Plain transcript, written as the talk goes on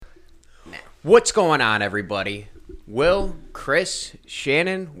What's going on, everybody? Will, Chris,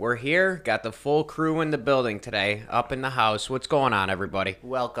 Shannon, we're here. Got the full crew in the building today, up in the house. What's going on, everybody?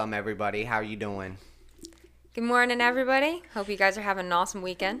 Welcome, everybody. How you doing? Good morning, everybody. Hope you guys are having an awesome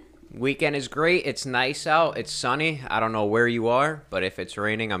weekend. Weekend is great. It's nice out. It's sunny. I don't know where you are, but if it's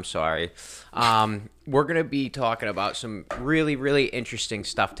raining, I'm sorry. We're going to be talking about some really, really interesting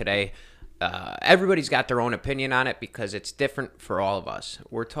stuff today. Everybody's got their own opinion on it because it's different for all of us.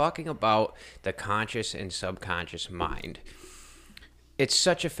 We're talking about the conscious and subconscious mind. It's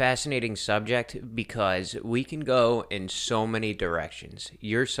such a fascinating subject because we can go in so many directions.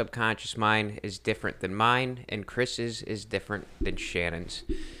 Your subconscious mind is different than mine, and Chris's is different than Shannon's.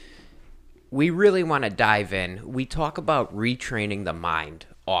 We really want to dive in. We talk about retraining the mind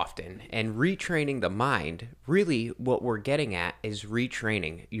often, and retraining the mind, really what we're getting at is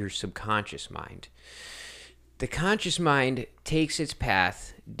retraining your subconscious mind. The conscious mind takes its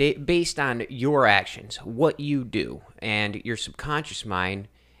path based on your actions, what you do, and your subconscious mind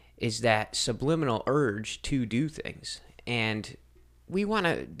is that subliminal urge to do things. And we want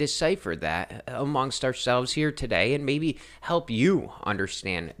to decipher that amongst ourselves here today and maybe help you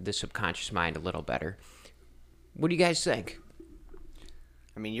understand the subconscious mind a little better. What do you guys think?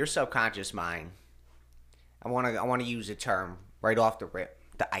 I mean, your subconscious mind. I want to use a term right off the rip.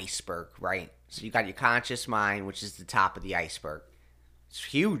 The iceberg, right? So you got your conscious mind, which is the top of the iceberg. It's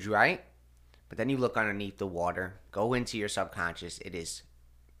huge, right? But then you look underneath the water, go into your subconscious. It is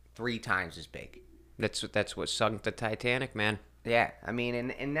 3 times as big. That's what sunk the Titanic, man. Yeah, I mean,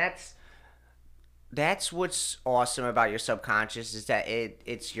 and that's what's awesome about your subconscious is that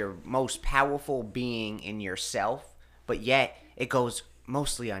it's your most powerful being in yourself, but yet it goes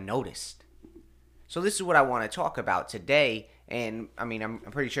mostly unnoticed. So this is what I want to talk about today, and I mean, I'm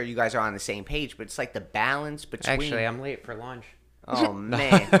pretty sure you guys are on the same page, but it's like the balance between... Actually, I'm late for lunch. Oh,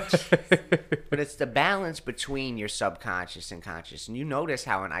 man. But it's the balance between your subconscious and conscious, and you notice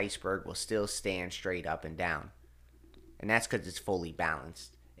how an iceberg will still stand straight up and down. And that's because it's fully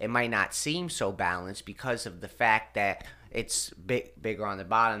balanced. It might not seem so balanced because of the fact that it's bigger on the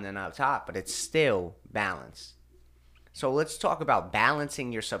bottom than up top, but it's still balanced. So let's talk about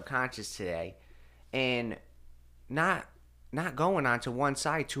balancing your subconscious today and not going onto one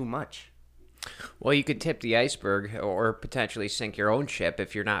side too much. Well, you could tip the iceberg or potentially sink your own ship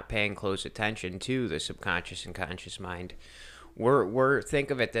if you're not paying close attention to the subconscious and conscious mind. We're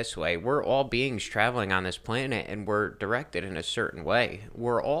think of it this way. We're all beings traveling on this planet and we're directed in a certain way.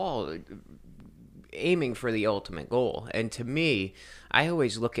 We're all aiming for the ultimate goal. And to me, I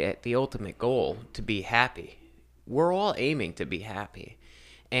always look at the ultimate goal to be happy. We're all aiming to be happy.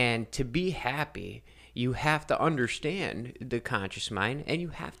 And to be happy, you have to understand the conscious mind and you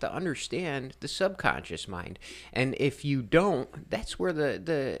have to understand the subconscious mind. And if you don't, that's where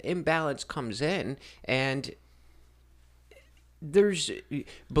the imbalance comes in. And there's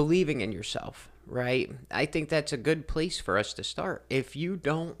believing in yourself, right? I think that's a good place for us to start. If you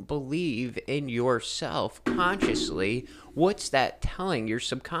don't believe in yourself consciously, what's that telling your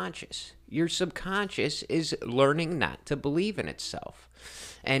subconscious? Your subconscious is learning not to believe in itself.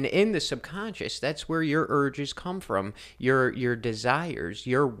 And in the subconscious, that's where your urges come from, your desires,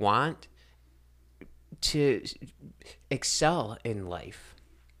 your want to excel in life.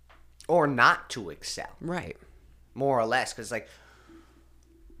 Or not to excel. Right. More or less, because like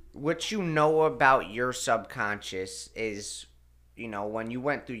what you know about your subconscious is, you know, when you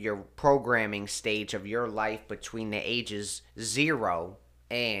went through your programming stage of your life between the ages 0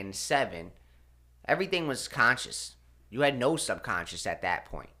 and 7, everything was conscious. You had no subconscious at that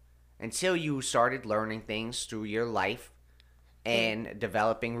point until you started learning things through your life and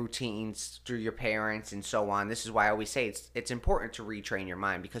developing routines through your parents and so on. This is why I always say it's important to retrain your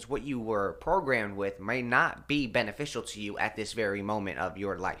mind, because what you were programmed with may not be beneficial to you at this very moment of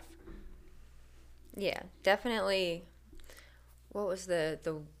your life. Yeah, definitely. What was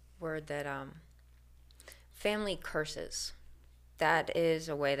the word that family curses? That is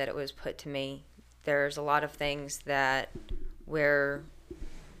a way that it was put to me. There's a lot of things that we're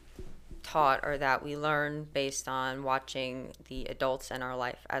taught or that we learn based on watching the adults in our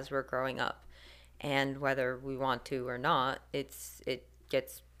life as we're growing up, and whether we want to or not, it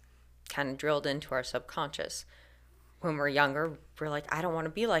gets kind of drilled into our subconscious. When we're younger, we're like, I don't want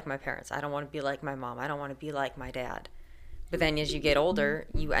to be like my parents, I don't want to be like my mom, I don't want to be like my dad. But then as you get older,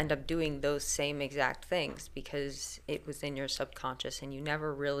 you end up doing those same exact things because it was in your subconscious and you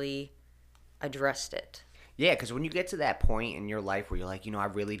never really addressed it. Yeah, because when you get to that point in your life where you're like, you know, I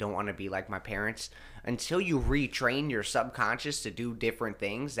really don't want to be like my parents, until you retrain your subconscious to do different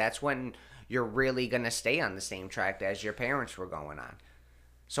things, that's when you're really going to stay on the same track as your parents were going on.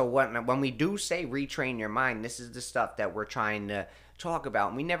 So when we do say retrain your mind, this is the stuff that we're trying to talk about.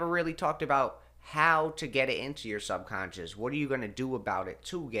 And we never really talked about how to get it into your subconscious. What are you going to do about it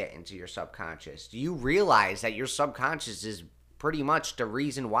to get into your subconscious? Do you realize that your subconscious is pretty much the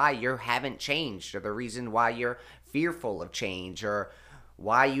reason why you haven't changed, or the reason why you're fearful of change, or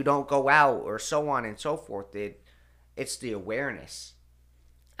why you don't go out, or so on and so forth? It's the awareness.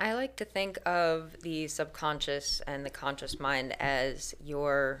 I like to think of the subconscious and the conscious mind as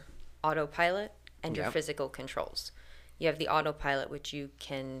your autopilot and your Yep. physical controls. You have the autopilot, which you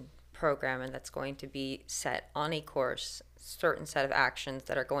can program, and that's going to be set on a course, certain set of actions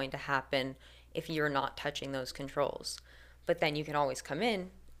that are going to happen if you're not touching those controls. But then you can always come in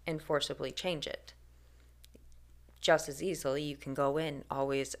and forcibly change it. Just as easily, you can go in,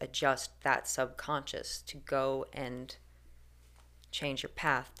 always adjust that subconscious to go and change your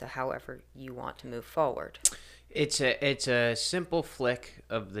path to however you want to move forward. It's a simple flick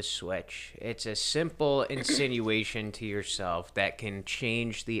of the switch. It's a simple insinuation to yourself that can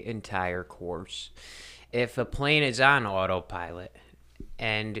change the entire course. If a plane is on autopilot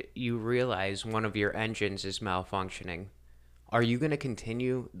and you realize one of your engines is malfunctioning, are you going to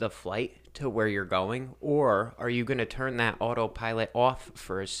continue the flight to where you're going, or are you going to turn that autopilot off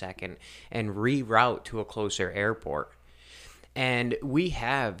for a second and reroute to a closer airport? And we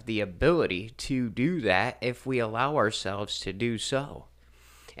have the ability to do that if we allow ourselves to do so.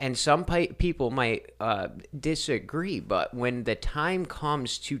 And some people might disagree, but when the time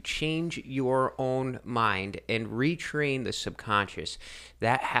comes to change your own mind and retrain the subconscious,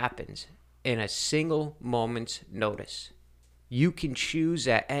 that happens in a single moment's notice. You can choose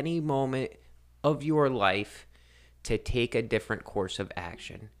at any moment of your life to take a different course of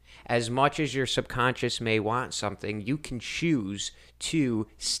action. As much as your subconscious may want something, you can choose to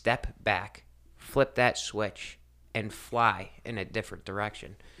step back, flip that switch, and fly in a different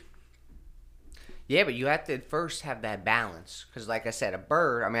direction. Yeah, but you have to first have that balance. Because like I said, a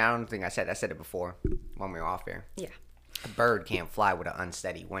bird, I don't think I said it before when we were off here. Yeah. A bird can't fly with an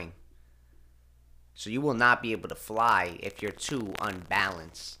unsteady wing. So you will not be able to fly if you're too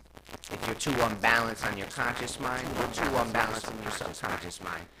unbalanced. If you're too unbalanced on your conscious mind, you're too unbalanced on your subconscious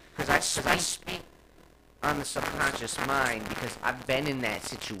mind. Because I speak on the subconscious mind because I've been in that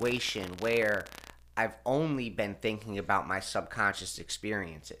situation where I've only been thinking about my subconscious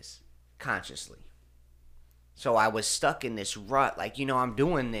experiences consciously. So I was stuck in this rut, like, I'm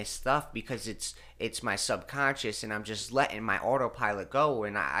doing this stuff because it's my subconscious, and I'm just letting my autopilot go,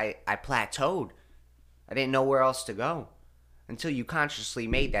 and I plateaued. I didn't know where else to go until you consciously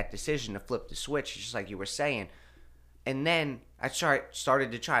made that decision to flip the switch, just like you were saying. And then I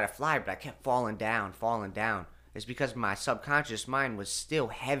started to try to fly, but I kept falling down. It's because my subconscious mind was still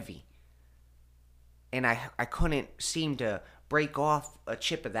heavy. And I couldn't seem to break off a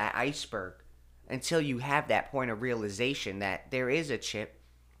chip of that iceberg until you have that point of realization that there is a chip.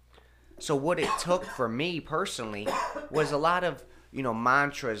 So what it took for me personally was a lot of,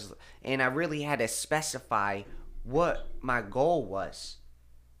 mantras, and I really had to specify what my goal was.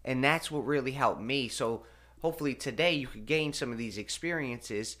 And that's what really helped me. So hopefully today you could gain some of these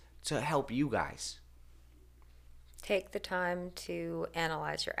experiences to help you guys. Take the time to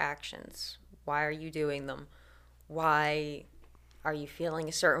analyze your actions. Why are you doing them? Why are you feeling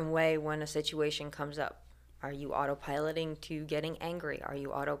a certain way when a situation comes up? Are you autopiloting to getting angry? Are you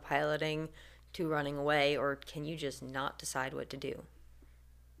autopiloting to running away? Or can you just not decide what to do?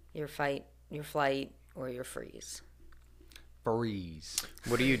 Your fight, your flight, or your freeze? Freeze.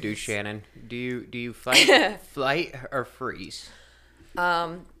 What do you do, Shannon? Do you fight, flight, or freeze?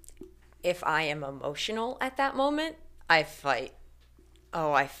 If I am emotional at that moment, I fight.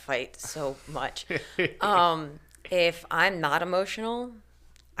 Oh, I fight so much. If I'm not emotional,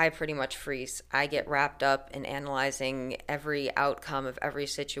 I pretty much freeze. I get wrapped up in analyzing every outcome of every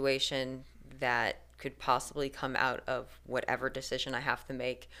situation that could possibly come out of whatever decision I have to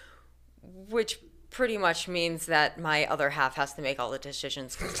make, which pretty much means that my other half has to make all the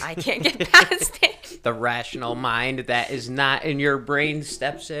decisions because I can't get past it. The rational mind that is not in your brain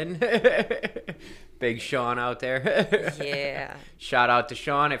steps in. Big Sean out there. Yeah. Shout out to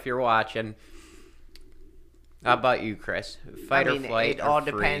Sean if you're watching. How about you, Chris? Fight or flight? It all or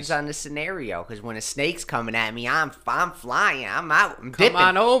depends freeze? on the scenario. Because when a snake's coming at me, I'm flying. I'm out. I'm Come dipping.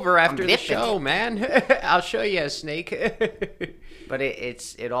 on over after I'm the dipping. show, man. I'll show you a snake. But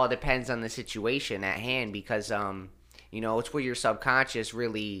it all depends on the situation at hand, because it's what your subconscious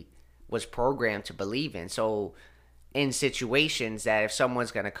really was programmed to believe in. So in situations that if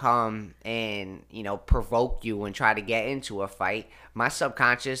someone's gonna come and provoke you and try to get into a fight, my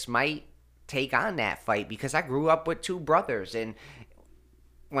subconscious might take on that fight, because I grew up with two brothers, and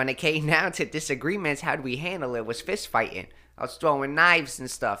when it came down to disagreements, how do we handle it? Was fist fighting. I was throwing knives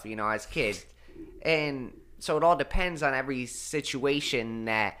and stuff, as kids. And so it all depends on every situation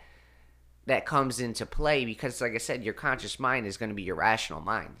that comes into play, because like I said, your conscious mind is going to be your rational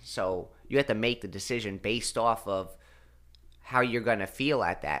mind. So you have to make the decision based off of how you're going to feel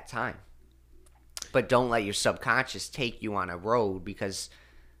at that time. But don't let your subconscious take you on a road, because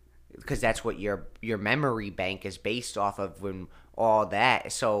that's what your memory bank is based off of, when all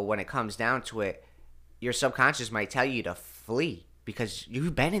that. So when it comes down to it, your subconscious might tell you to flee because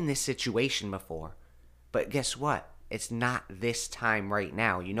you've been in this situation before. But guess what? It's not this time right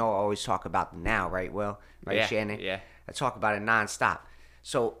now. I always talk about the now, right, Will? Right, yeah, Shannon? Yeah. I talk about it nonstop.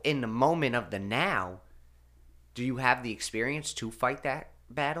 So in the moment of the now, do you have the experience to fight that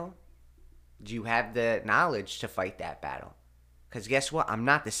battle? Do you have the knowledge to fight that battle? Because guess what? I'm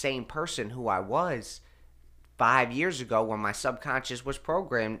not the same person who I was 5 years ago when my subconscious was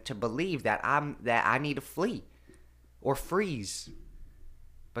programmed to believe that I need to flee or freeze.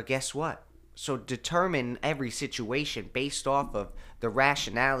 But guess what? So determine every situation based off of the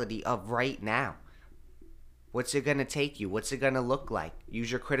rationality of right now. What's it going to take you? What's it going to look like?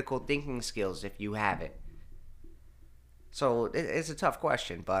 Use your critical thinking skills if you have it. So it's a tough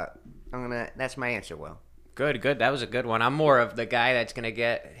question, but that's my answer, Will. Good. That was a good one. I'm more of the guy that's going to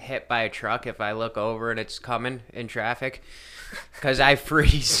get hit by a truck if I look over and it's coming in traffic, because I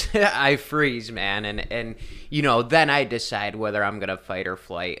freeze. I freeze, man. And then I decide whether I'm going to fight or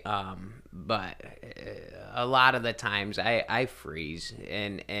flight. But a lot of the times I freeze,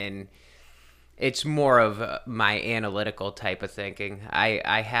 and it's more of my analytical type of thinking.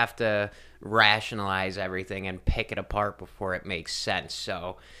 I have to rationalize everything and pick it apart before it makes sense.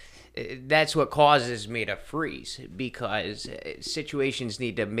 So that's what causes me to freeze, because situations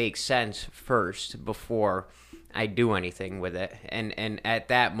need to make sense first before I do anything with it. And at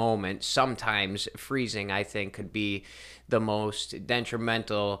that moment, sometimes freezing, I think, could be the most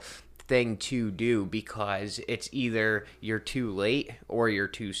detrimental thing to do, because it's either you're too late or you're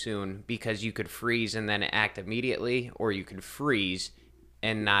too soon, because you could freeze and then act immediately, or you could freeze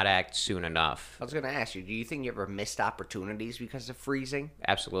and not act soon enough. I was going to ask you, do you think you ever missed opportunities because of freezing?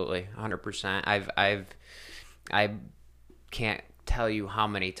 Absolutely, 100%. I can't tell you how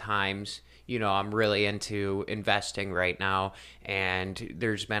many times, I'm really into investing right now, and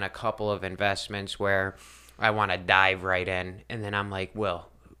there's been a couple of investments where I want to dive right in, and then I'm like, Will,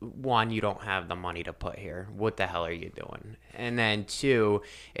 one, you don't have the money to put here. What the hell are you doing? And then two,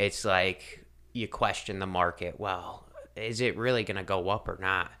 it's like you question the market. Well, is it really going to go up or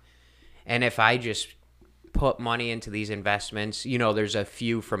not? And if I just put money into these investments, there's a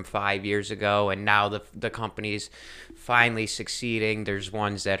few from 5 years ago, and now the company's finally succeeding. There's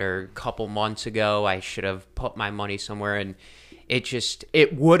ones that are a couple months ago. I should have put my money somewhere, and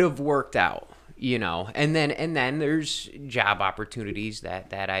it would have worked out, And then there's job opportunities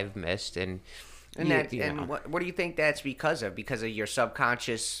that I've missed, and what do you think that's because of? Because of your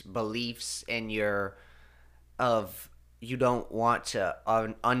subconscious beliefs and you don't want to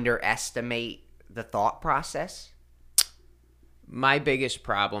underestimate the thought process? My biggest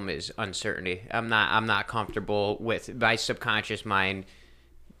problem is uncertainty. I'm not comfortable with, my subconscious mind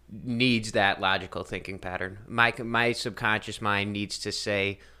needs that logical thinking pattern. My subconscious mind needs to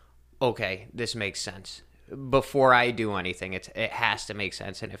say, okay, this makes sense. Before I do anything, it has to make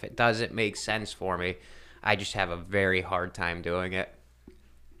sense. And if it doesn't make sense for me, I just have a very hard time doing it.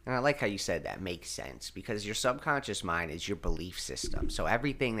 And I like how you said that makes sense, because your subconscious mind is your belief system. So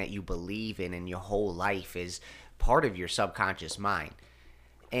everything that you believe in your whole life is part of your subconscious mind.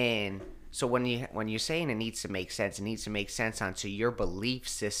 And so when you're saying it needs to make sense onto your belief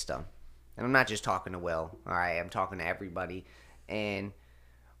system. And I'm not just talking to Will, all right? I'm talking to everybody. And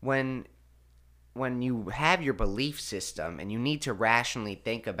when you have your belief system and you need to rationally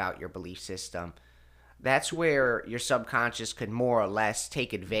think about your belief system, that's where your subconscious could more or less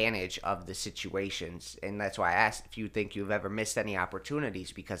take advantage of the situations. And that's why I asked if you think you've ever missed any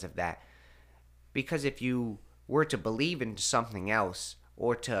opportunities because of that. Because if you were to believe in something else,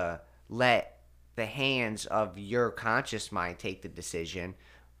 or to let the hands of your conscious mind take the decision,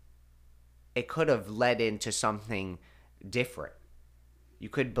 it could have led into something different. You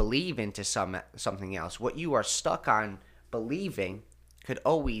could believe into something else. What you are stuck on believing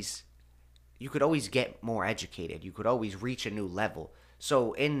you could always get more educated. You could always reach a new level.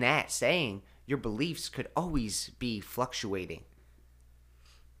 So in that saying, your beliefs could always be fluctuating.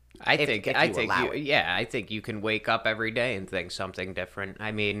 I think you can wake up every day and think something different.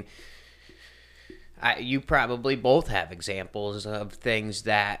 I mean, You probably both have examples of things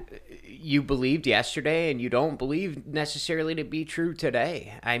that you believed yesterday and you don't believe necessarily to be true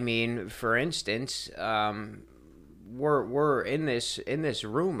today. I mean, for instance, we're in this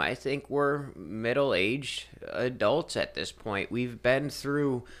room. I think we're middle-aged adults at this point. We've been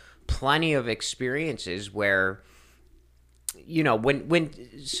through plenty of experiences where, you know,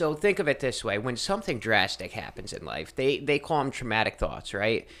 so think of it this way: when something drastic happens in life, they call them traumatic thoughts,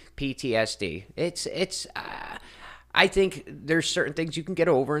 right? PTSD. I think there's certain things you can get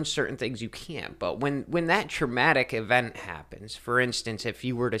over and certain things you can't. But when that traumatic event happens, for instance, if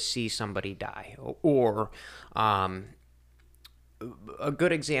you were to see somebody die, or a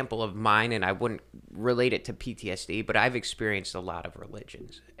good example of mine, and I wouldn't relate it to PTSD, but I've experienced a lot of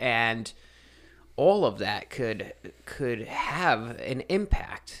religions, and all of that could have an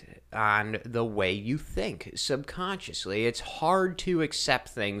impact on the way you think subconsciously. It's hard to accept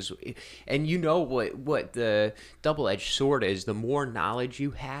things, and you know what the double-edged sword is. The more knowledge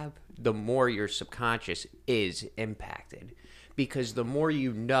you have, the more your subconscious is impacted, because the more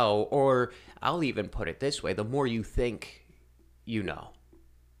you know, or I'll even put it this way, the more you think you know,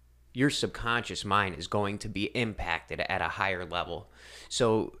 your subconscious mind is going to be impacted at a higher level.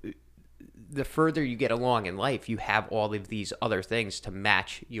 So the further you get along in life, you have all of these other things to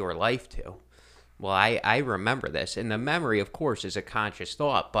match your life to. Well, I remember this, and the memory, of course, is a conscious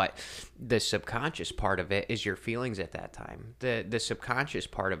thought, but the subconscious part of it is your feelings at that time. The subconscious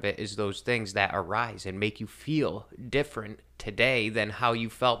part of it is those things that arise and make you feel different today than how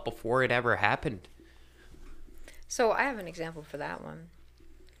you felt before it ever happened. So I have an example for that one.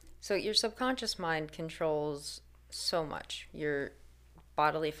 So your subconscious mind controls so much. Your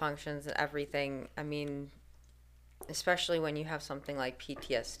bodily functions and everything. I mean, especially when you have something like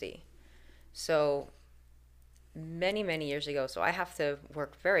PTSD. So many, many years ago, so I have to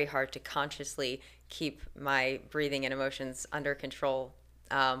work very hard to consciously keep my breathing and emotions under control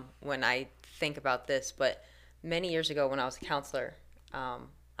when I think about this. But many years ago when I was a counselor,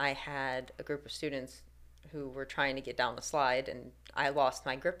 I had a group of students who were trying to get down the slide, and I lost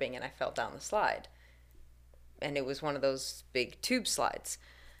my gripping and I fell down the slide. And it was one of those big tube slides.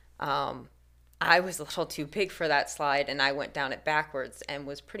 I was a little too big for that slide, and I went down it backwards and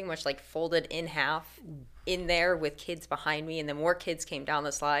was pretty much like folded in half in there with kids behind me, and then more kids came down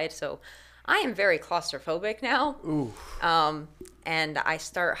the slide. So I am very claustrophobic now. And I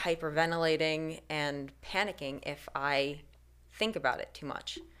start hyperventilating and panicking if I think about it too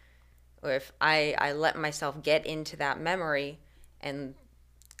much. Or if I let myself get into that memory and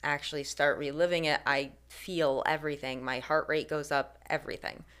actually start reliving it, I feel everything. My heart rate goes up,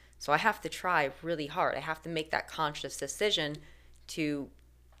 everything. So I have to try really hard. I have to make that conscious decision to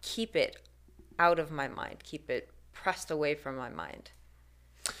keep it out of my mind, keep it pressed away from my mind.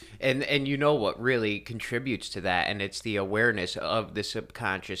 And you know what really contributes to that, and it's the awareness of the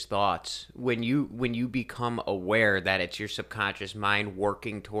subconscious thoughts. When you become aware that it's your subconscious mind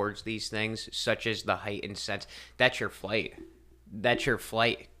working towards these things, such as the heightened sense, that's your flight. That's your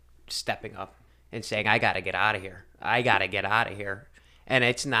flight stepping up and saying, I got to get out of here. I got to get out of here. And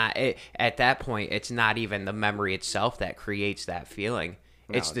it's not, at that point, it's not even the memory itself that creates that feeling.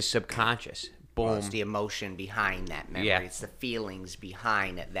 No, it's the subconscious. Boom. Well, it's the emotion behind that memory. Yeah. It's the feelings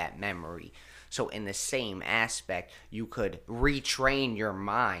behind that memory. So in the same aspect, you could retrain your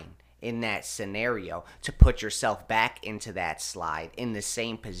mind in that scenario to put yourself back into that slide in the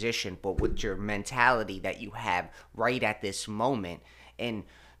same position, but with your mentality that you have right at this moment, and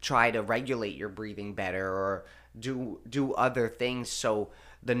try to regulate your breathing better or do other things, so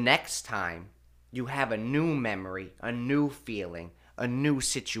the next time you have a new memory, a new feeling, a new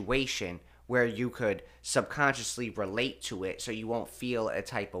situation where you could subconsciously relate to it so you won't feel a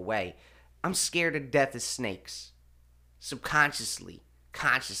type of way. I'm scared to death of snakes. Subconsciously,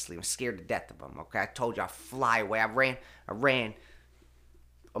 consciously, I'm scared to death of them, okay? I told you I fly away. I ran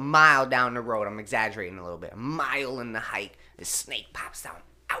a mile down the road. I'm exaggerating a little bit. A mile in the hike. The snake pops down.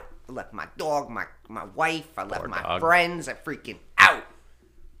 Out. I left my dog, my wife. I left my friends. I freaking out.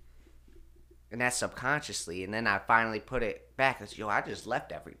 And that's subconsciously. And then I finally put it back. I said, I just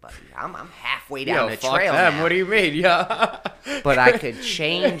left everybody. I'm halfway down the trail them. now. What do you mean? Yeah. But I could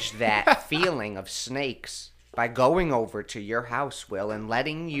change that feeling of snakes by going over to your house, Will, and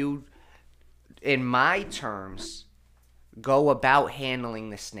letting you, in my terms, go about handling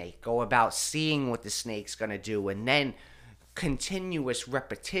the snake. Go about seeing what the snake's going to do. And then continuous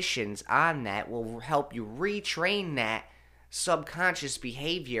repetitions on that will help you retrain that subconscious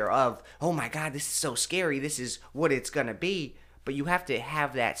behavior of, oh my God, this is so scary, this is what it's gonna be. But you have to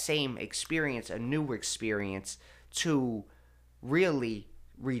have that same experience, a new experience, to really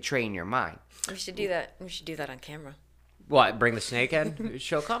retrain your mind. We should do that. We should do that on camera. What? Bring the snake in?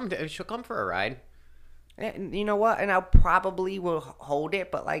 She'll come. She'll come for a ride. And you know what? And I'll probably will hold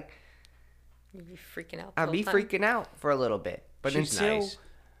it, but like You'd be freaking out. I'll be freaking out for a little bit. But She's nice.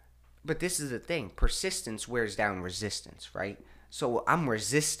 But this is the thing. Persistence wears down resistance, right? So I'm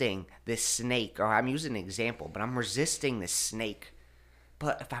resisting this snake, or I'm using an example, but I'm resisting this snake.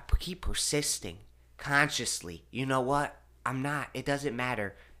 But if I keep persisting consciously, you know what? I'm not. It doesn't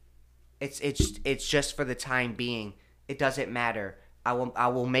matter. It's just for the time being. It doesn't matter. I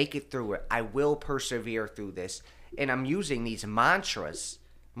will make it through it. I will persevere through this. And I'm using these mantras,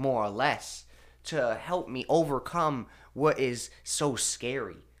 more or less, to help me overcome what is so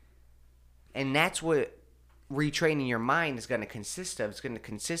scary. And that's what retraining your mind is going to consist of. It's going to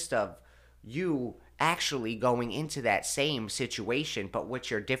consist of you actually going into that same situation, but with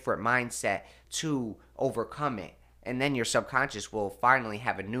your different mindset to overcome it. And then your subconscious will finally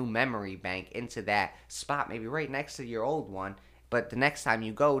have a new memory bank into that spot, maybe right next to your old one. But the next time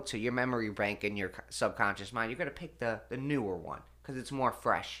you go to your memory bank in your subconscious mind, you're going to pick the newer one because it's more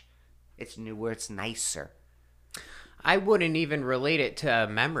fresh. It's newer. It's nicer. I wouldn't even relate it to a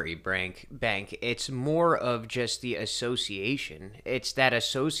memory bank. It's more of just the association. It's that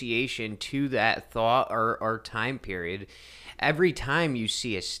association to that thought or time period. Every time you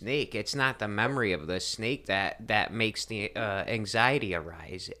see a snake, it's not the memory of the snake that makes the anxiety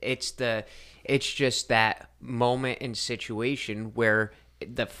arise. It's just that moment and situation where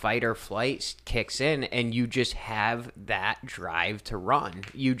the fight or flight kicks in and you just have that drive to run.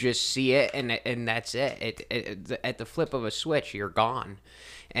 You just see it and that's it. At the flip of a switch, you're gone.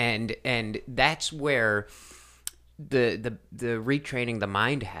 And that's where the retraining the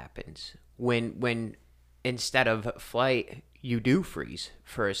mind happens. When instead of flight, you do freeze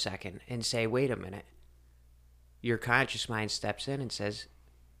for a second and say, wait a minute. Your conscious mind steps in and says,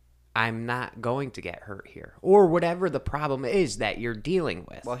 I'm not going to get hurt here. Or whatever the problem is that you're dealing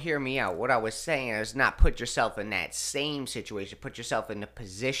with. Well, hear me out. What I was saying is not put yourself in that same situation. Put yourself in a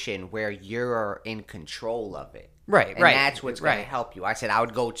position where you're in control of it. Right. And that's what's going to help you. I said I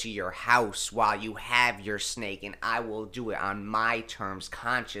would go to your house while you have your snake, and I will do it on my terms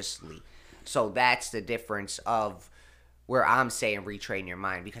consciously. So that's the difference of where I'm saying retrain your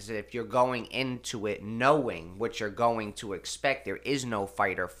mind, because if you're going into it knowing what you're going to expect, there is no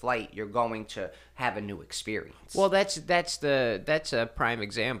fight or flight. You're going to have a new experience. Well, that's a prime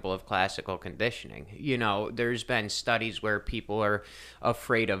example of classical conditioning. You know, there's been studies where people are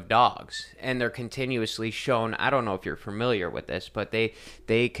afraid of dogs, and they're continuously shown. I don't know if you're familiar with this, but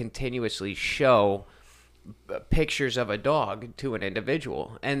they continuously show pictures of a dog to an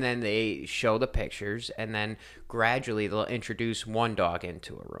individual, and then they show the pictures, and then gradually they'll introduce one dog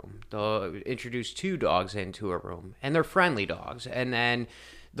into a room, they'll introduce two dogs into a room, and they're friendly dogs, and then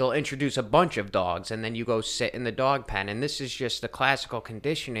they'll introduce a bunch of dogs, and then you go sit in the dog pen. And this is just the classical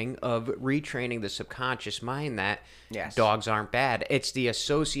conditioning of retraining the subconscious mind that dogs aren't bad. It's the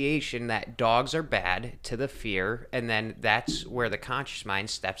association that dogs are bad to the fear, and then that's where the conscious mind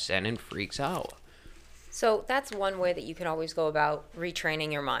steps in and freaks out. So that's one way that you can always go about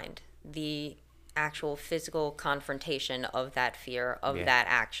retraining your mind. The actual physical confrontation of that fear, of that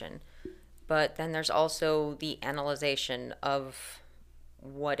action. But then there's also the analyzation of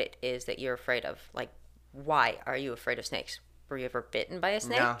what it is that you're afraid of. Like, why are you afraid of snakes? Were you ever bitten by a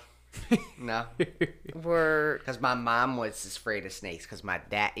snake? No. Were... Because my mom was afraid of snakes. Because my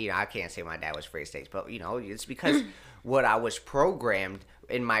dad, I can't say my dad was afraid of snakes. But, it's because what I was programmed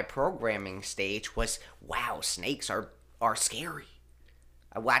in my programming stage was, wow, snakes are scary.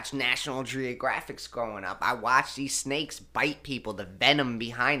 I watched National Geographics growing up. I watched these snakes bite people, the venom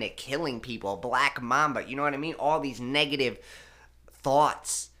behind it, killing people, black mamba, you know what I mean? All these negative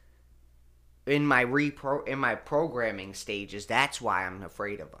thoughts in my programming stages. That's why I'm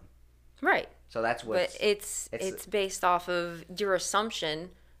afraid of them. Right. So that's what. But it's based off of your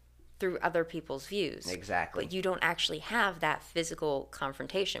assumption through other people's views. Exactly. But you don't actually have that physical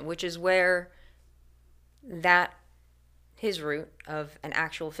confrontation, which is where his route of an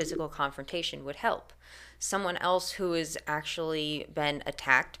actual physical confrontation would help. Someone else who has actually been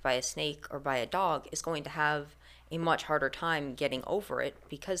attacked by a snake or by a dog is going to have a much harder time getting over it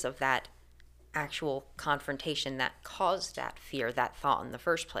because of that actual confrontation that caused that fear, that thought in the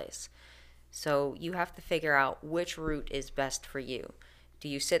first place. So you have to figure out which route is best for you. Do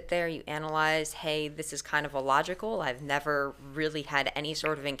you sit there, you analyze, hey, this is kind of illogical, I've never really had any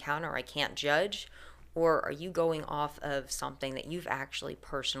sort of encounter, I can't judge? Or are you going off of something that you've actually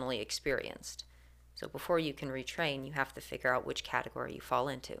personally experienced? So before you can retrain, you have to figure out which category you fall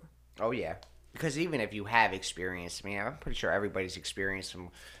into. Oh, yeah. because even if you have experienced, I mean, I'm pretty sure everybody's experienced some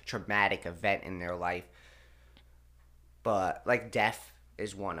traumatic event in their life, but like death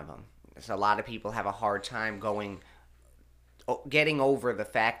is one of them. So a lot of people have a hard time getting over the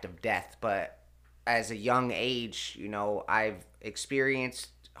fact of death, but as a young age, you know, I've experienced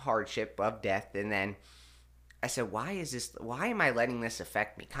hardship of death, and then I said, why am I letting this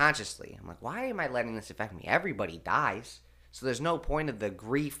affect me consciously? I'm like, why am I letting this affect me? Everybody dies. So there's no point of the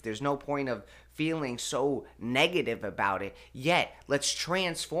grief. There's no point of feeling so negative about it. Yet, let's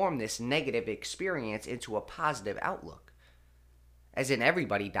transform this negative experience into a positive outlook. As in,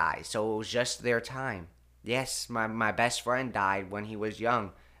 everybody dies, so it was just their time. Yes, my best friend died when he was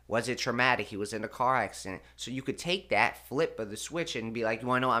young. Was it traumatic? He was in a car accident. So you could take that flip of the switch and be like, you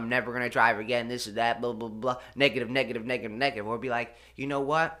want to know, I'm never going to drive again, this is that, blah, blah, blah, negative, negative, negative, negative. Or be like, you know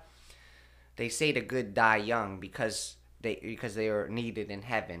what? They say the good die young because they are needed in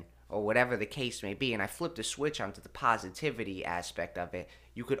heaven, or whatever the case may be. And I flipped the switch onto the positivity aspect of it.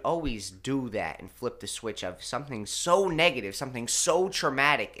 You could always do that and flip the switch of something so negative, something so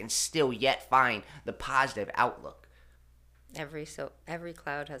traumatic, and still yet find the positive outlook. Every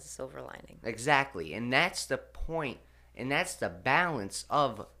cloud has a silver lining. Exactly. And that's the point, and that's the balance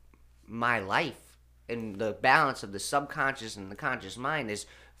of my life, and the balance of the subconscious and the conscious mind is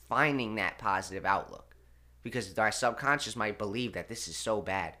finding that positive outlook. Because our subconscious might believe that this is so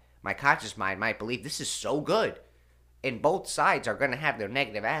bad. My conscious mind might believe this is so good. And both sides are going to have their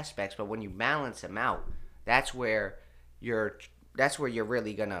negative aspects, but when you balance them out, that's where you're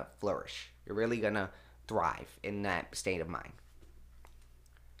really going to flourish. You're really going to thrive in that state of mind.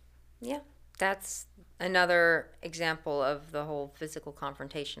 Yeah, that's another example of the whole physical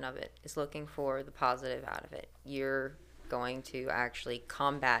confrontation of it, is looking for the positive out of it. You're going to actually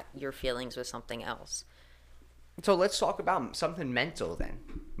combat your feelings with something else. So let's talk about something mental then.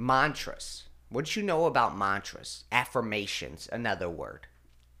 Mantras. What did you know about mantras? Affirmations, another word.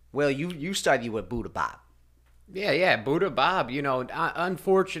 Well, you studied with Buddha Bob. Yeah, Buddha Bob. You know,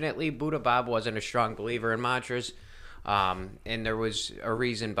 unfortunately, Buddha Bob wasn't a strong believer in mantras, and there was a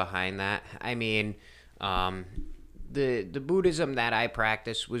reason behind that. I mean, the Buddhism that I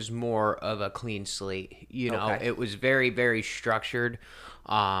practiced was more of a clean slate. You know, Okay. It was very, very structured.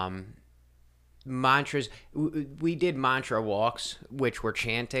 Mantras, we did mantra walks, which were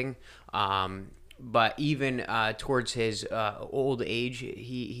chanting. But even towards his old age,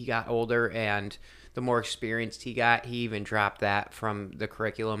 he got older, and the more experienced he got, he even dropped that from the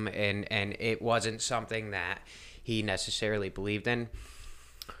curriculum, and it wasn't something that he necessarily believed in.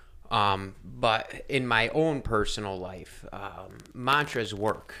 But in my own personal life, mantras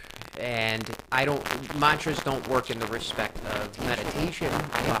work, and mantras don't work in the respect of meditation,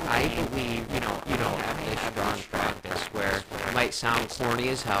 but I believe, you have this strong practice where it might sound corny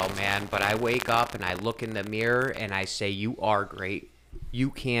as hell, man, but I wake up and I look in the mirror and I say, you are great. You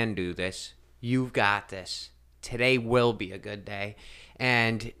can do this. You've got this. Today will be a good day.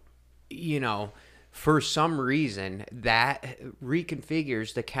 And, for some reason, that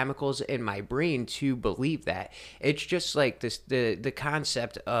reconfigures the chemicals in my brain to believe that. It's just like this, the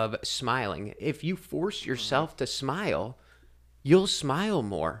concept of smiling. If you force yourself to smile, you'll smile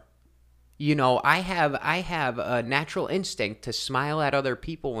more. I have a natural instinct to smile at other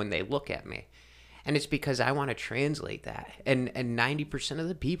people when they look at me. And it's because I want to translate that. And 90% of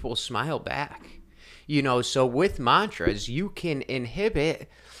the people smile back. So with mantras, you can inhibit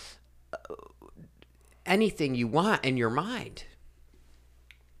anything you want in your mind.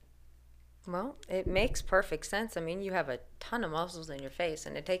 Well, it makes perfect sense. I mean, you have a ton of muscles in your face,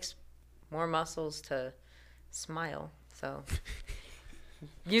 and it takes more muscles to smile. So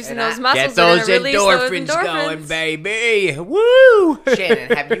using those muscles, get those are release those endorphins endorphins going, baby. Woo!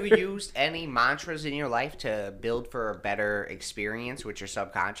 Shannon, have you used any mantras in your life to build for a better experience with your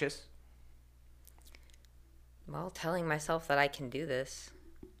subconscious? Well, telling myself that I can do this.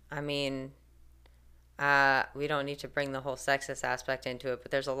 I mean, we don't need to bring the whole sexist aspect into it,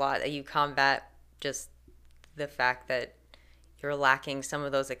 but there's a lot that you combat just the fact that you're lacking some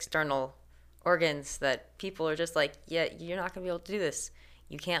of those external organs that people are just like, yeah, you're not going to be able to do this.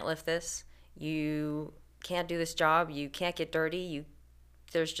 You can't lift this. You can't do this job. You can't get dirty.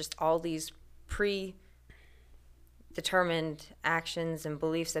 There's just all these predetermined actions and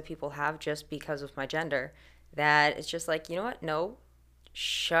beliefs that people have just because of my gender that it's just like, you know what? No,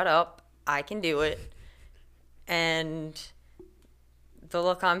 shut up. I can do it. And the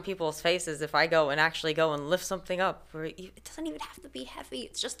look on people's faces if I go and actually go and lift something up, it doesn't even have to be heavy.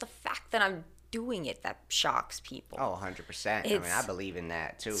 It's just the fact that I'm doing it that shocks people. Oh, 100%. I mean, I believe in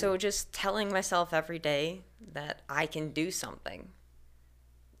that too. So just telling myself every day that I can do something,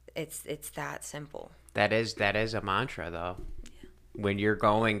 It's that simple. That is a mantra, though. When you're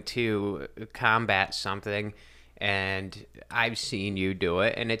going to combat something, and I've seen you do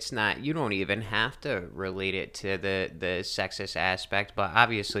it, and it's not, you don't even have to relate it to the sexist aspect, but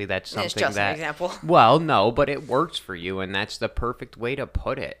obviously that's something It's just that, an example. well, no, but it works for you, and that's the perfect way to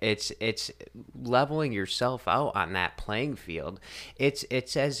put it. It's leveling yourself out on that playing field. It's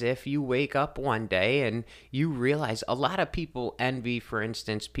as if you wake up one day and you realize a lot of people envy, for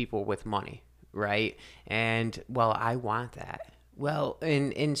instance, people with money, right? And, well, I want that. Well,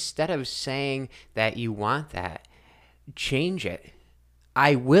 instead of saying that you want that, change it.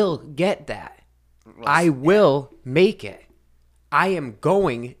 I will get that. I will make it. I am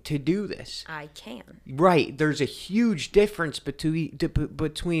going to do this. I can. Right. There's a huge difference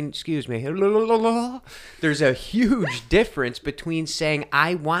between excuse me. There's a huge difference between saying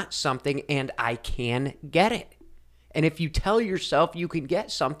I want something and I can get it. And if you tell yourself you can get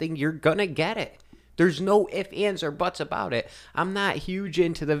something, you're going to get it. There's no ifs, ands, or buts about it. I'm not huge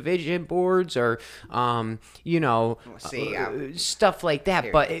into the vision boards or, stuff like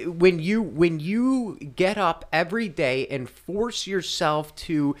that. But when you get up every day and force yourself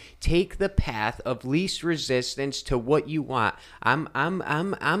to take the path of least resistance to what you want, I'm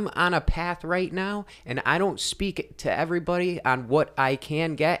on a path right now, and I don't speak to everybody on what I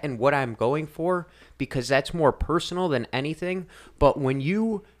can get and what I'm going for because that's more personal than anything. But when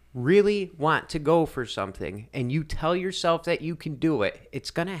you really want to go for something and you tell yourself that you can do it, it's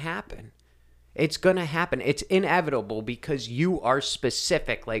going to happen. It's going to happen. It's inevitable because you are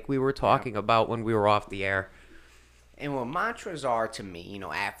specific, like we were talking about when we were off the air. And what mantras are to me,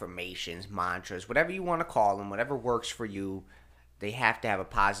 affirmations, mantras, whatever you want to call them, whatever works for you, they have to have a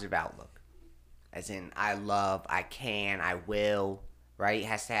positive outlook. As in, I love, I can, I will, right? It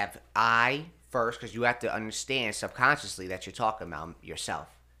has to have I first because you have to understand subconsciously that you're talking about yourself.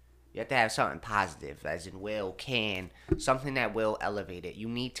 You have to have something positive, as in will, can, something that will elevate it. You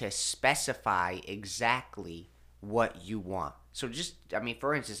need to specify exactly what you want. So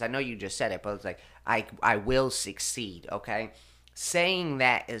for instance, I know you just said it, but it's like, I will succeed, okay? Saying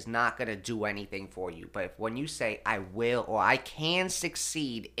that is not going to do anything for you. But when you say, I will, or I can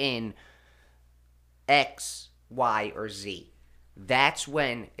succeed in X, Y, or Z, that's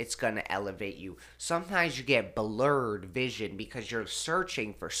when it's going to elevate you. Sometimes you get blurred vision because you're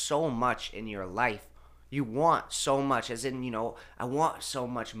searching for so much in your life. You want so much, as in, I want so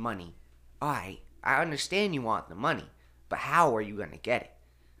much money. All right, I understand you want the money, but how are you going to get it?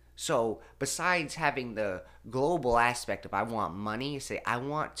 So besides having the global aspect of I want money, you say I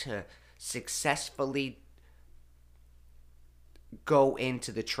want to successfully go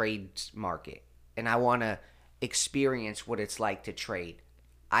into the trade market, and I want to experience what it's like to trade.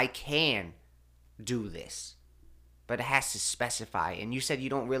 I can do this, but it has to specify. And you said you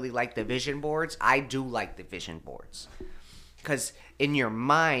don't really like the vision boards. I do like the vision boards because in your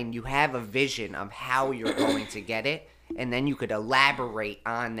mind you have a vision of how you're going to get it, and then you could elaborate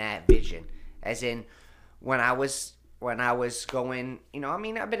on that vision. As in, when I was going,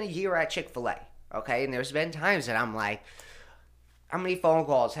 I've been a year at Chick-fil-A, okay, and there's been times that I'm like, how many phone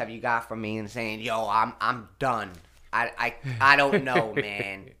calls have you got from me and saying, yo, I'm done. I don't know,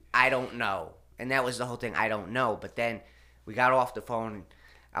 man. I don't know. And that was the whole thing. I don't know. But then we got off the phone. And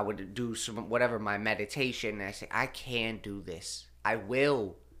I would do my meditation. And I say, I can do this. I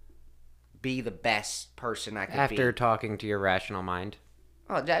will be the best person I could be. After talking to your rational mind.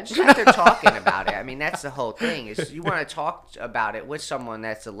 Oh, just after talking about it. I mean, that's the whole thing. Is you want to talk about it with someone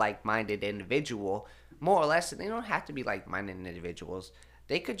that's a like-minded individual. More or less, they don't have to be like-minded individuals.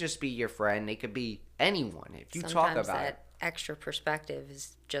 They could just be your friend. They could be anyone. If you talk about that extra perspective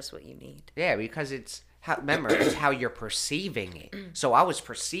is just what you need. Yeah, because it's how you're perceiving it. So I was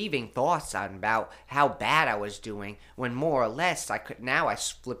perceiving thoughts about how bad I was doing when more or less I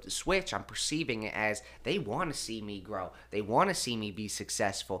flipped the switch. I'm perceiving it as they want to see me grow. They want to see me be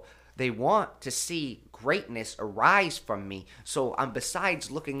successful. They want to see greatness arise from me. So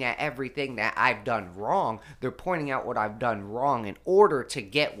besides looking at everything that I've done wrong, they're pointing out what I've done wrong in order to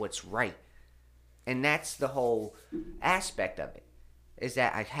get what's right. And that's the whole aspect of it, is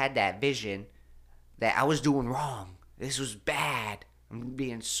that I had that vision that I was doing wrong. This was bad. I'm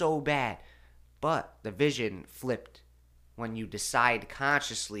being so bad. But the vision flipped when you decide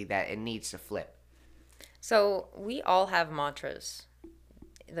consciously that it needs to flip. So we all have mantras.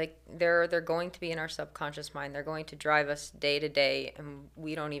 Like they're going to be in our subconscious mind. They're going to drive us day to day, and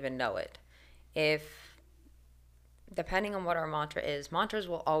we don't even know it. Depending on what our mantra is, mantras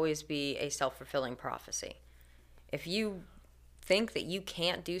will always be a self-fulfilling prophecy. If you think that you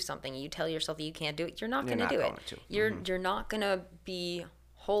can't do something, you tell yourself that you can't do it, you're not going to do it. You're not going to be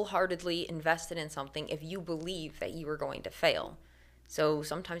wholeheartedly invested in something if you believe that you are going to fail. So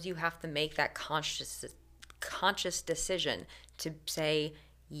sometimes you have to make that conscious decision to say,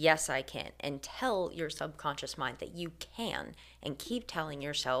 yes, I can, and tell your subconscious mind that you can, and keep telling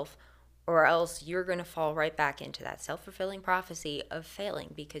yourself, or else you're going to fall right back into that self-fulfilling prophecy of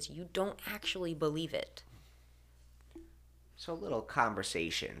failing because you don't actually believe it. So a little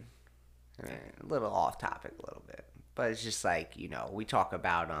conversation, a little off topic a little bit, but it's just like, we talk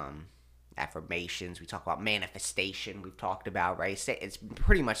about affirmations, we talk about manifestation, we've talked about, right? It's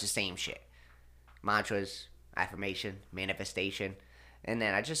pretty much the same shit. Mantras, affirmation, manifestation. And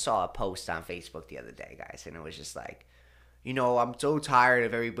then I just saw a post on Facebook the other day, guys, and it was just like, I'm so tired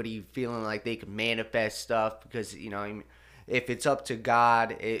of everybody feeling like they can manifest stuff because, if it's up to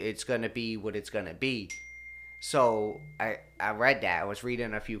God, it's going to be what it's going to be. So I read that. I was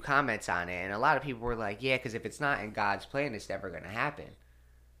reading a few comments on it, and a lot of people were like, yeah, because if it's not in God's plan, it's never going to happen.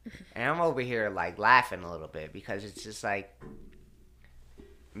 And I'm over here, like, laughing a little bit because it's just like,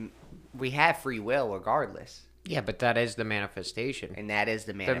 we have free will regardless. Yeah, but that is the manifestation. And that is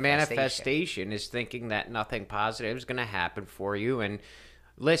the manifestation. The manifestation is thinking that nothing positive is going to happen for you. And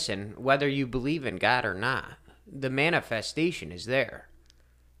listen, whether you believe in God or not, the manifestation is there.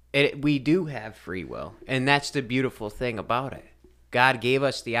 We do have free will. And that's the beautiful thing about it. God gave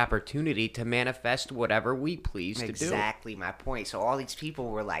us the opportunity to manifest whatever we please to do. Exactly my point. So all these people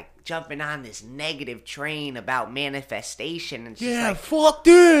were like jumping on this negative train about manifestation. And just like, fuck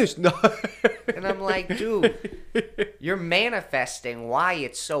this. No. And I'm like, dude, you're manifesting why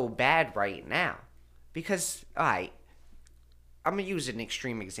it's so bad right now. Because, all right, I'm going to use an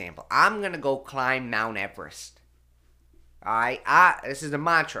extreme example. I'm going to go climb Mount Everest. All right, this is a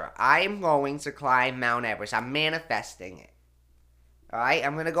mantra. I am going to climb Mount Everest. I'm manifesting it. All right,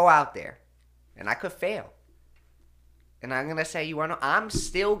 I'm going to go out there, and I could fail. And I'm going to say, I'm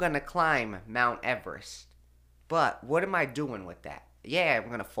still going to climb Mount Everest. But what am I doing with that? Yeah, I'm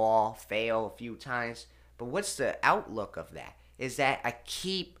going to fall, fail a few times. But what's the outlook of that? Is that I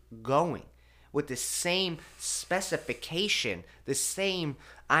keep going with the same specification, the same,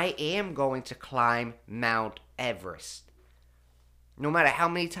 I am going to climb Mount Everest. No matter how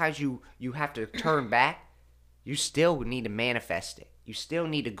many times you have to turn back, you still need to manifest it. You still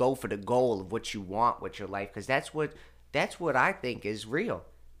need to go for the goal of what you want with your life, because that's what I think is real.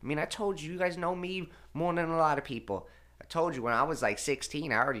 I mean, I told you, you guys know me more than a lot of people. I told you when I was like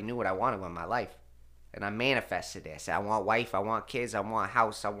 16, I already knew what I wanted with my life. And I manifested it. I said, I want wife, I want kids, I want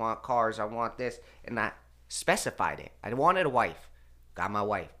house, I want cars, I want this. And I specified it. I wanted a wife. Got my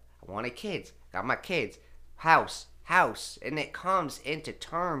wife. I wanted kids. Got my kids. House. And it comes into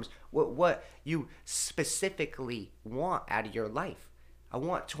terms with what you specifically want out of your life. I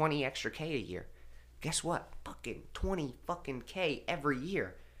want 20 extra K a year. Guess what? Fucking 20 fucking K every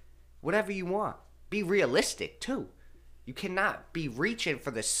year. Whatever you want. Be realistic, too. You cannot be reaching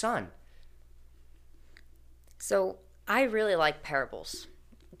for the sun. So I really like parables.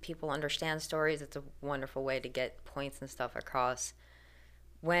 People understand stories. It's a wonderful way to get points and stuff across.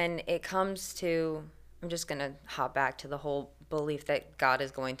 When it comes to, I'm just going to hop back to the whole belief that God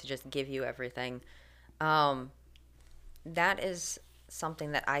is going to just give you everything. That is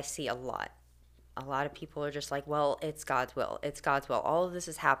something that I see a lot. A lot of people are just like, well, it's God's will. It's God's will. All of this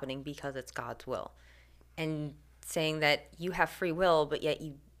is happening because it's God's will. And saying that you have free will, but yet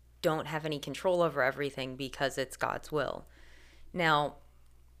you don't have any control over everything because it's God's will. Now,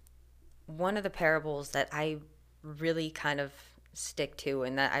 one of the parables that I really kind of stick to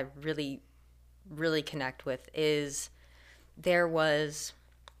and that I really, really connect with is there was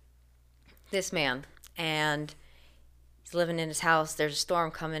this man, and he's living in his house. There's a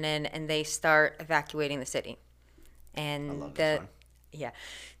storm coming in, and they start evacuating the city. And I love this one. Yeah,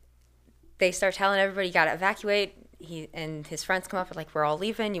 they start telling everybody you gotta evacuate. He and his friends come up and like, we're all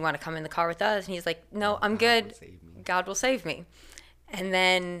leaving. You want to come in the car with us? And he's like, no, I'm good. God will save me. And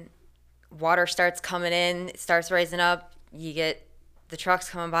then water starts coming in. It starts rising up. You get the trucks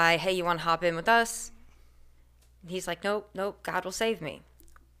coming by. Hey, you want to hop in with us? And he's like, nope, God will save me.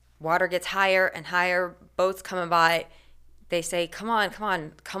 Water gets higher and higher. Boats coming by. They say, come on,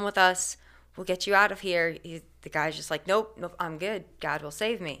 come with us. We'll get you out of here. The guy's just like, nope, I'm good. God will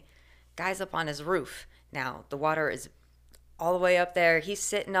save me. Guy's up on his roof. Now, the water is all the way up there. He's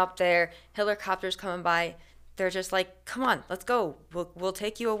sitting up there. Helicopters coming by. They're just like, come on, let's go. We'll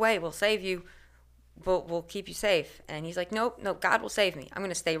take you away. We'll save you. We'll keep you safe. And he's like, nope, God will save me. I'm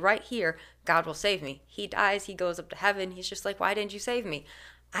going to stay right here. God will save me. He dies. He goes up to heaven. He's just like, why didn't you save me?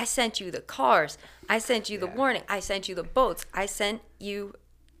 I sent you the cars. I sent you the warning. I sent you the boats. I sent you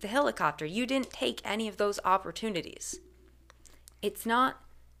the helicopter. You didn't take any of those opportunities. It's not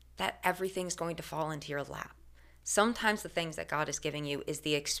that everything's going to fall into your lap. Sometimes the things that God is giving you is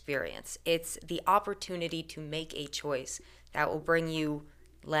the experience. It's the opportunity to make a choice that will bring you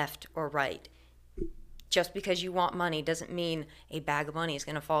left or right. Just because you want money doesn't mean a bag of money is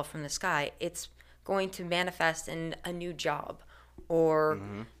going to fall from the sky. It's going to manifest in a new job or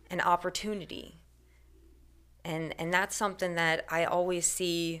an opportunity. And that's something that I always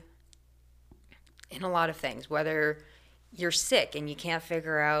see in a lot of things, whether you're sick and you can't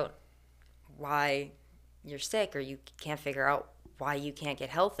figure out why you're sick, or you can't figure out why you can't get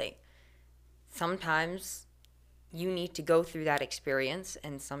healthy. Sometimes you need to go through that experience,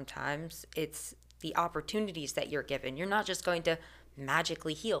 and sometimes it's the opportunities that you're given. You're not just going to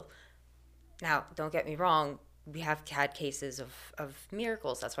magically heal. Now, don't get me wrong, we have had cases of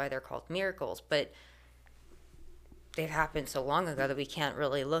miracles. That's why they're called miracles, but they've happened so long ago that we can't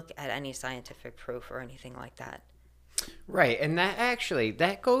really look at any scientific proof or anything like that. Right, and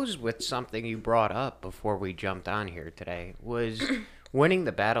that goes with something you brought up before we jumped on here today, was winning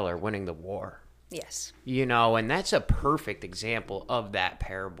the battle or winning the war. Yes. You know, and that's a perfect example of that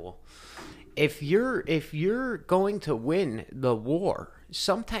parable. If you're going to win the war,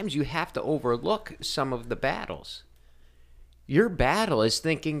 sometimes you have to overlook some of the battles. Your battle is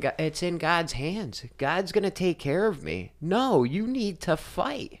thinking it's in God's hands. God's going to take care of me. No, you need to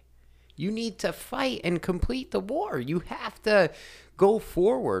fight. You need to fight and complete the war. You have to go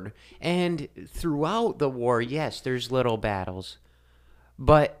forward. And throughout the war, yes, there's little battles.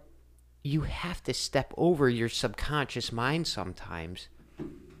 But you have to step over your subconscious mind sometimes.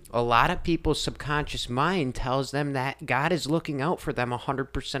 A lot of people's subconscious mind tells them that God is looking out for them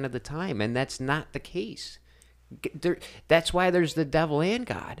 100% of the time, and that's not the case. That's why there's the devil and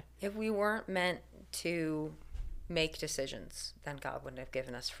God. If we weren't meant to make decisions, then God wouldn't have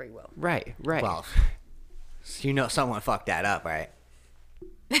given us free will. Right. Well, you know someone fucked that up, right?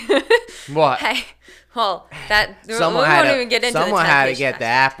 What? Hey, well, that Someone we had won't to, even get into someone the had to temptation get the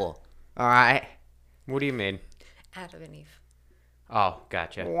apple. All right. What do you mean? Adam and Eve. Oh,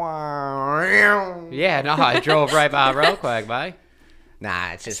 gotcha. Nah, Yeah, no, I drove right by real quick, bye.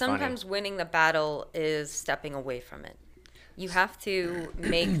 it's just Sometimes winning the battle is stepping away from it. You have to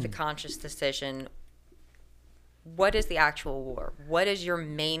make the conscious decision. What is the actual war? What is your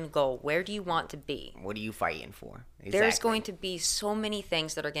main goal? Where do you want to be? funny. What are you fighting for? There's going to be so many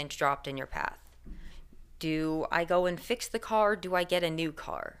things that are getting dropped in your path. Do I go and fix the car? Do I get a new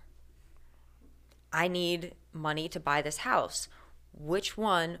car? I need money to buy this house. Which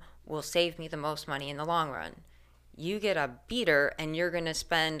one will save me the most money in the long run? You get a beater and you're going to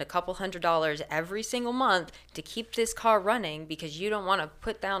spend a couple $100 every single month to keep this car running because you don't want to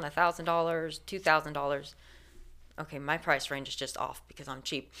put down $1,000, $2,000. Okay, my price range is just off because I'm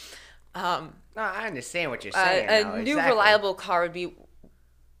cheap. No, I understand what you're saying. A new reliable car would be,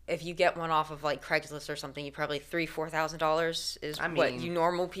 if you get one off of like Craigslist or something, you probably $3,000-$4,000 is what you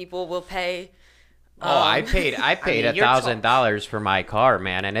normal people will pay. I paid $1,000 for my car,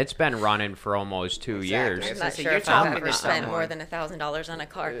 man, and it's been running for almost 2 years. I'm not So sure you're if I've talking ever to spent someone. more than $1,000 on a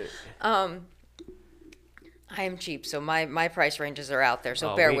car. I am cheap, so my price ranges are out there.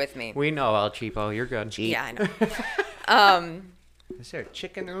 So bear with me. We know, El Cheapo, you're good. Yeah, I know. Is there a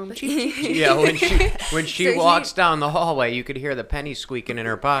chicken room? Yeah, when she So walks down the hallway, you could hear the pennies squeaking in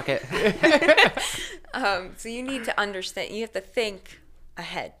her pocket. So you need to understand. You have to think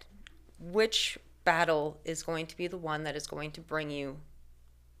ahead. Which battle is going to be the one that is going to bring you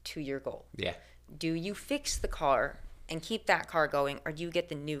to your goal? Yeah. Do you fix the car and keep that car going, or do you get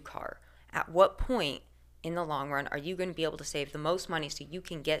the new car? At what point in the long run are you going to be able to save the most money so you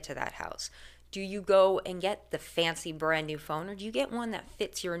can get to that house? Do you go and get the fancy brand new phone, or do you get one that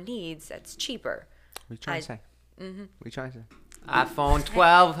fits your needs that's cheaper? What are you trying to say? What are you trying to say? iPhone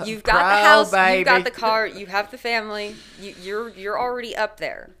 12. You've got Pro, the house, baby. you've got the car, you have the family. You're already up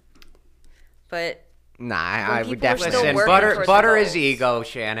there. But Nah, I would people are still definitely. Listen, working butter towards butter the is goals. ego,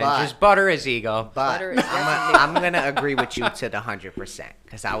 Shannon. But- Just butter is ego. But Butter is definitely- I'm gonna agree with you to the 100%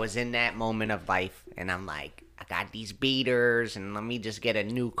 because I was in that moment of life and I'm like, I got these beaters and let me just get a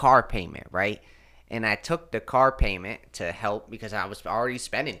new car payment, right? And I took the car payment to help because I was already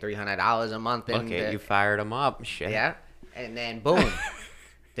spending $300 a month. Okay, you fired him up. Shit. Yeah, and then boom,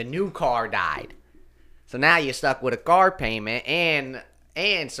 the new car died. So now you're stuck with a car payment and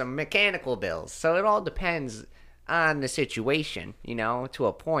some mechanical bills. So it all depends on the situation, you know, to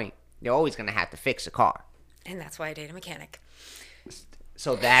a point. You're always going to have to fix a car. and that's why I date a mechanic.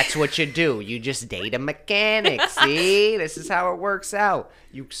 So that's what you do. You just date a mechanic. See, this is how it works out.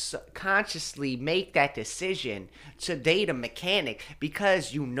 You consciously make that decision to date a mechanic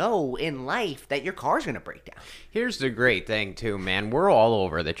because you know in life that your car's going to break down. Here's the great thing too, man. We're all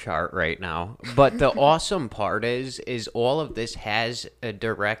over the chart right now. But the awesome part is all of this has a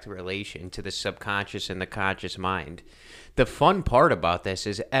direct relation to the subconscious and the conscious mind. The fun part about this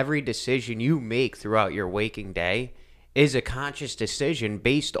is every decision you make throughout your waking day is a conscious decision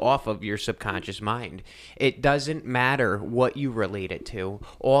based off of your subconscious mind. It doesn't matter what you relate it to.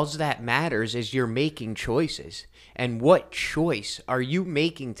 All that matters is you're making choices. And what choice are you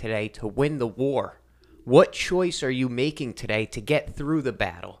making today to win the war? What choice are you making today to get through the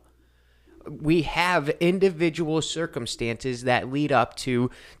battle? We have individual circumstances that lead up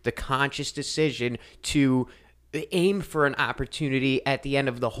to the conscious decision to aim for an opportunity at the end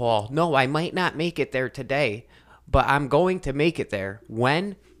of the hall. No, I might not make it there today, but I'm going to make it there.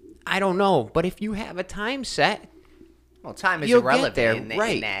 When? I don't know. But if you have a time set, well, time is you'll irrelevant get there, in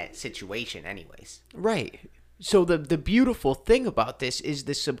right. that situation anyways. Right. So the beautiful thing about this is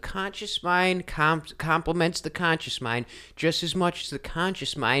the subconscious mind complements the conscious mind just as much as the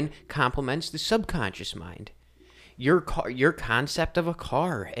conscious mind complements the subconscious mind. Your concept of a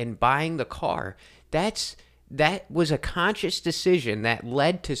car and buying the car, that was a conscious decision that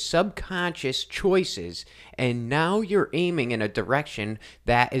led to subconscious choices, and now you're aiming in a direction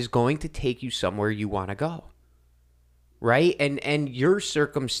that is going to take you somewhere you want to go. Right? And your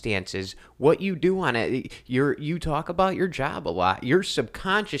circumstances, what you do on it, you talk about your job a lot. Your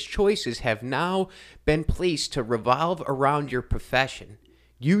subconscious choices have now been placed to revolve around your profession.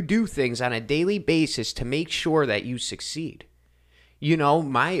 You do things on a daily basis to make sure that you succeed. You know,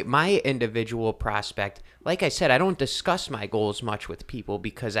 my individual prospect, like I said, I don't discuss my goals much with people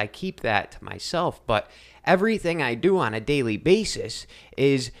because I keep that to myself, but everything I do on a daily basis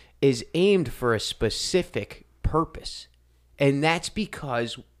is aimed for a specific purpose. And that's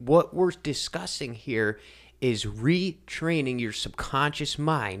because what we're discussing here is retraining your subconscious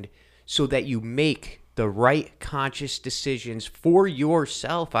mind so that you make the right conscious decisions for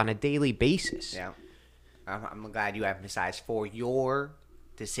yourself on a daily basis. Yeah. I'm glad you emphasized for your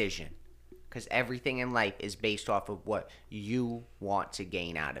decision, because everything in life is based off of what you want to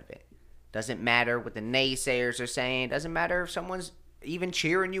gain out of it. Doesn't matter what the naysayers are saying. Doesn't matter if someone's even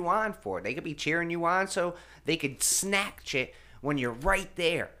cheering you on for it. They could be cheering you on so they could snatch it when you're right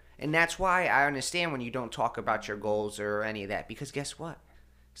there. And that's why I understand when you don't talk about your goals or any of that, because guess what?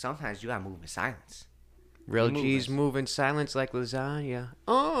 Sometimes you gotta move in silence. Real G's move in silence like lasagna.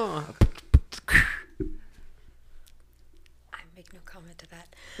 Oh. Make no comment to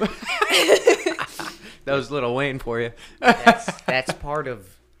that. That was Lil Wayne for you. That's part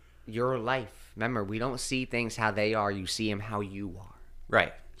of your life. Remember, we don't see things how they are. You see them how you are.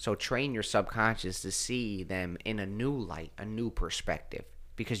 Right. So train your subconscious to see them in a new light, a new perspective.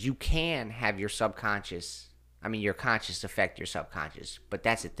 Because you can have your your conscious affect your subconscious. But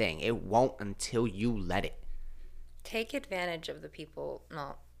that's the thing. It won't until you let it. Take advantage of the people,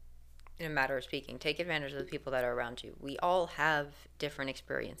 no, in a matter of speaking, take advantage of the people that are around you. We all have different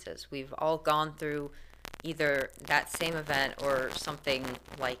experiences. We've all gone through either that same event or something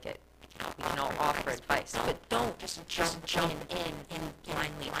like it. We can all offer advice, but don't just jump in and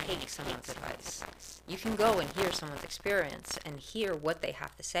blindly take someone's advice. You can go and hear someone's experience and hear what they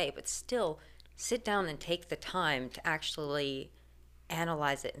have to say, but still sit down and take the time to actually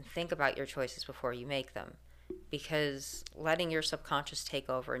analyze it and think about your choices before you make them. Because letting your subconscious take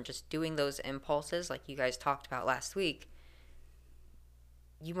over and just doing those impulses like you guys talked about last week,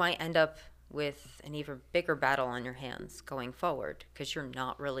 you might end up with an even bigger battle on your hands going forward because you're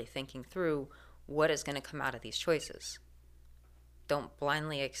not really thinking through what is going to come out of these choices. Don't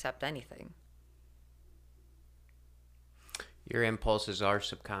blindly accept anything. Your impulses are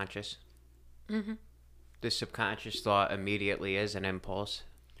subconscious. Mm-hmm. The subconscious thought immediately is an impulse.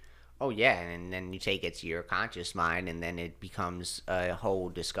 Oh, yeah, and then you take it to your conscious mind, and then it becomes a whole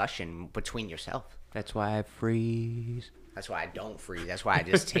discussion between yourself. That's why I freeze. That's why I don't freeze. That's why I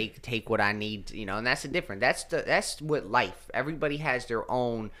just take what I need, and that's the difference. That's what life. Everybody has their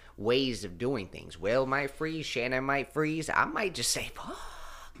own ways of doing things. Will might freeze, Shannon might freeze. I might just say,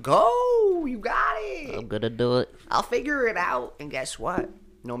 go, you got it. I'm gonna do it. I'll figure it out, and guess what?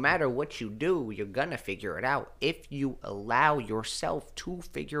 No matter what you do, you're gonna figure it out if you allow yourself to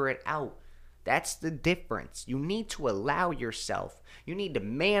figure it out. That's the difference. You need to allow yourself. You need to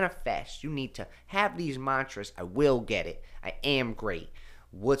manifest. You need to have these mantras. I will get it. I am great.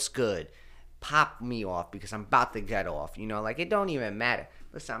 What's good? Pop me off because I'm about to get off. It don't even matter.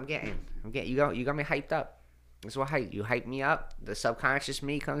 Listen, I'm getting you got me hyped up. That's what you hype me up. The subconscious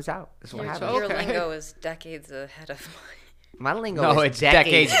me comes out. That's what happens. Your Okay. lingo is decades ahead of My lingo No, is it's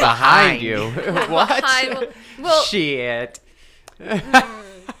decades behind you. What? mine. Well, Shit.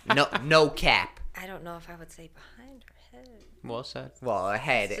 No cap. I don't know if I would say behind or head. Well said. Well,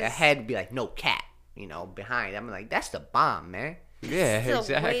 ahead It's just- would be like no cap. Behind. I'm like, that's the bomb, man. Yeah, Still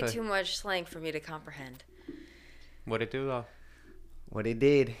exactly. way too much slang for me to comprehend. What'd it do though? What it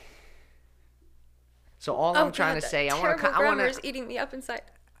did. So all I'm trying to say, I want grammar to. is eating me up inside.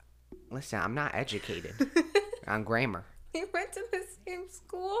 Listen, I'm not educated on grammar. We went to the same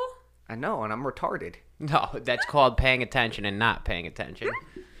school. I know, and I'm retarded. No, that's called paying attention and not paying attention.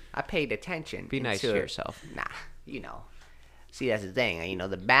 I paid attention. Be nice to yourself. Nah, See, that's the thing.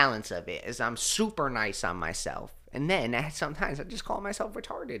 The balance of it is I'm super nice on myself. And then sometimes I just call myself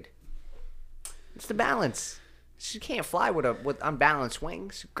retarded. It's the balance. You can't fly with unbalanced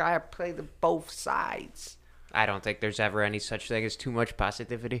wings. You gotta play both sides. I don't think there's ever any such thing as too much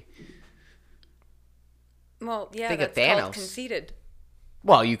positivity. Well, yeah, Think of that's called Thanos. conceited.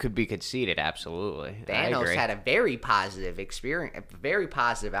 Well, you could be conceited, absolutely. I Thanos agree. had a very positive experience, a very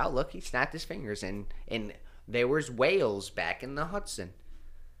positive outlook. He snapped his fingers, and there was whales back in the Hudson.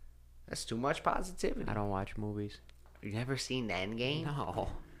 That's too much positivity. I don't watch movies. You never seen the Endgame? No.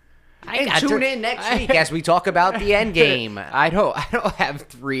 And tune in next week as we talk about the Endgame. I don't have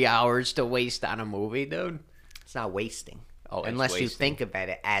 3 hours to waste on a movie, dude. It's not wasting. Oh, it's unless you wasting. think about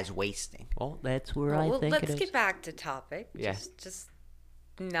it as wasting. Well, that's where Well, let's get back to topic. Yeah. Just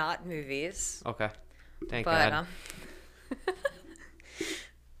not movies. Okay. Thank But God.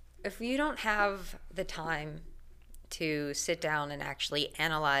 if you don't have the time to sit down and actually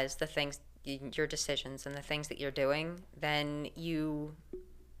analyze the things, your decisions and the things that you're doing, then you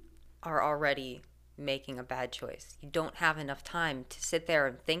are already making a bad choice. You don't have enough time to sit there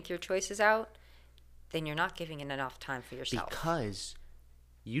and think your choices out, then you're not giving it enough time for yourself. Because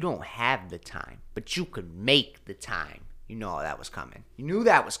you don't have the time, but you could make the time. You know that was coming. You knew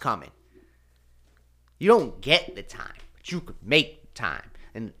that was coming. You don't get the time, but you could make the time.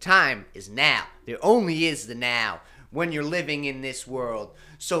 And the time is now. There only is the now when you're living in this world.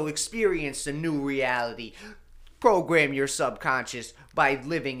 So experience the new reality. Program your subconscious by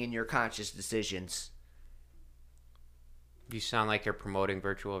living in your conscious decisions. You sound like you're promoting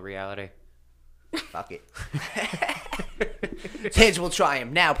virtual reality. Fuck it. Tangible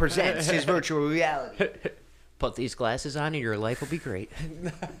Triumph now presents his virtual reality. Put these glasses on and your life will be great.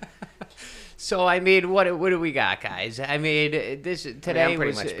 So, I mean, what do we got, guys? I mean, today I'm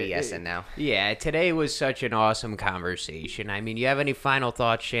pretty was much BSing now. Yeah, today was such an awesome conversation. I mean, you have any final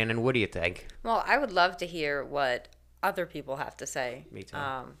thoughts, Shannon? What do you think? Well, I would love to hear what other people have to say. Me too.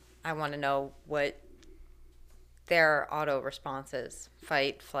 I want to know what their auto response is.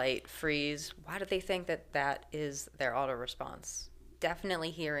 Fight, flight, freeze. Why do they think that is their auto response? Definitely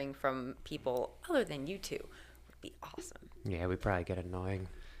hearing from people other than you two would be awesome. Yeah, we probably get annoying.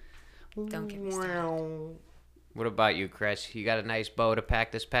 Don't get me started. What about you, Chris? You got a nice bow to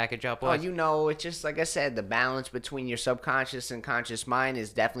pack this package up with? It's just like I said, the balance between your subconscious and conscious mind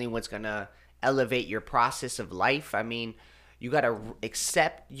is definitely what's going to elevate your process of life. I mean, you got to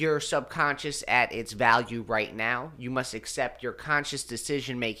accept your subconscious at its value right now. You must accept your conscious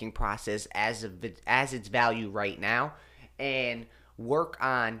decision-making process as its value right now, and work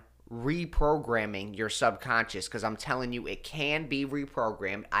on reprogramming your subconscious, because I'm telling you, it can be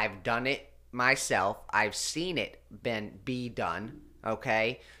reprogrammed. I've done it myself. I've seen it be done.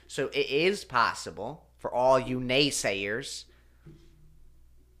 Okay, so it is possible for all you naysayers,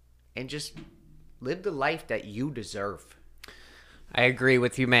 and just live the life that you deserve. I agree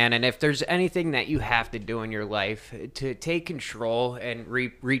with you, man. And if there's anything that you have to do in your life to take control and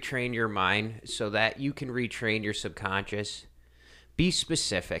retrain your mind so that you can retrain your subconscious, be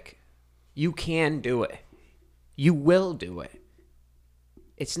specific. You can do it. You will do it.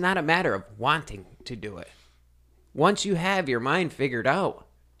 It's not a matter of wanting to do it. Once you have your mind figured out,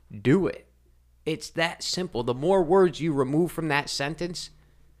 do it. It's that simple. The more words you remove from that sentence,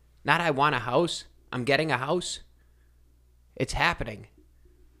 not I want a house, I'm getting a house, it's happening.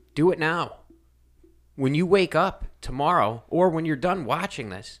 Do it now. When you wake up tomorrow or when you're done watching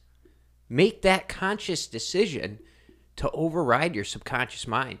this, make that conscious decision to override your subconscious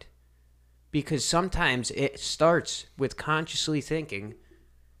mind. Because sometimes it starts with consciously thinking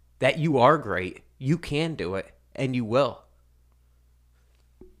that you are great, you can do it, and you will.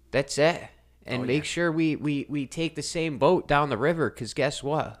 That's it. And make sure we take the same boat down the river, because guess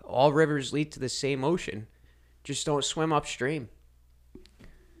what? All rivers lead to the same ocean. Just don't swim upstream.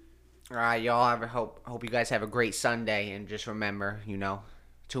 All right, y'all. Hope you guys have a great Sunday, and just remember,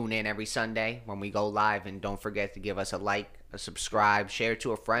 Tune in every Sunday when we go live, and don't forget to give us a like, a subscribe, share it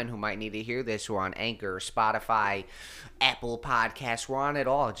to a friend who might need to hear this. We're on Anchor, Spotify, Apple Podcasts. We're on it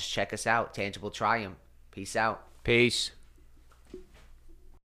all. Just check us out. Tangible Triumph. Peace out. Peace.